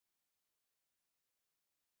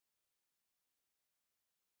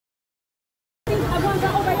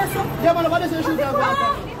Yeah, man, what is the shoot that back?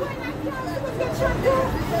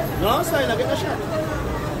 No, sorry, I get a shot.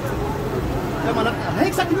 Yeah, man,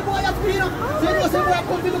 exactly the boy has been, you know. So you know, say boy, I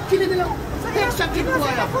come to kill it, you know. Exactly the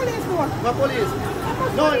boy. My police.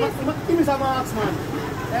 No, he is a marksman.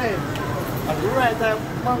 Hey. Right there,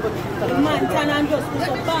 man, the man can and just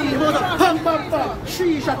put a bang. He was a bang, bang, bang.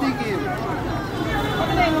 3 shot in him.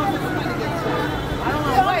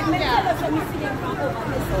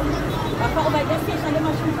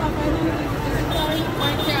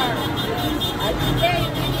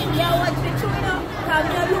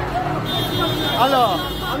 Hello.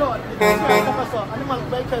 Animal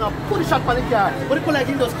bike kind of put the shot on the car. But the like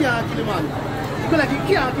he just can't kill the man. He like he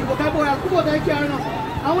can't kill, but the boy come out of the car now.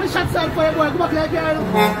 I want the shots out for the boy, come back to the car now.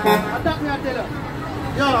 Attack me, I tell you.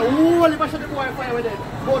 Yeah, who only shot the boy fire with it?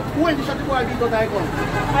 But when the shot the boy beat out I come?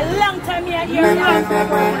 A long time here, long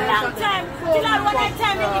time. Till I one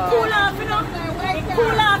time in the cool off, you know.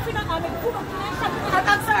 Cool off, you know. And the cool off, and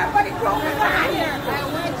that's our body grown here.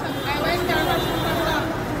 I went there,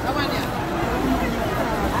 I went there.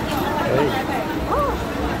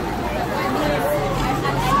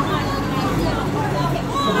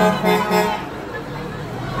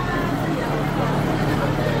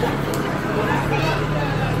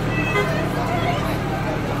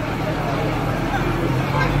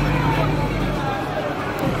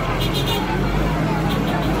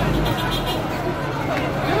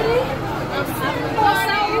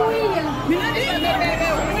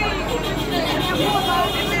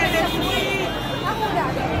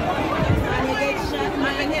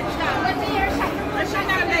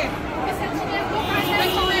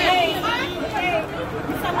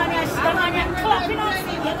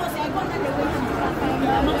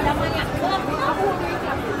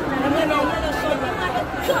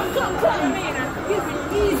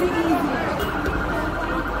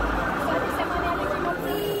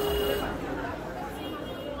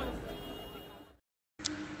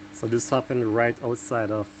 So this happened right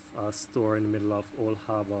outside of a store in the middle of Old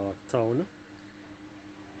Harbour town.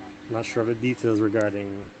 Not sure of the details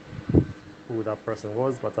regarding who that person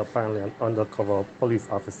was, but apparently an undercover police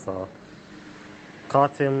officer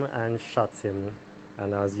caught him and shot him,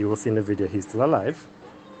 and as you will see in the video, he's still alive.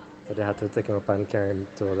 So they had to take him up and carry him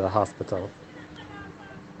to the hospital.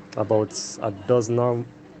 About a dozen or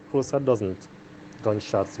close to a dozen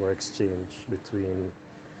gunshots were exchanged between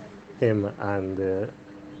him and the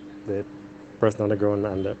person on the ground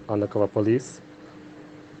and the undercover police,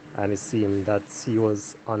 and it seemed that he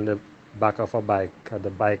was on the back of a bike.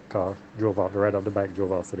 The bike car drove off, the rider of the bike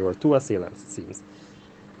drove off, so there were 2 assailants, it seems,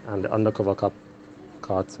 and the undercover cop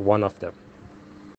caught one of them.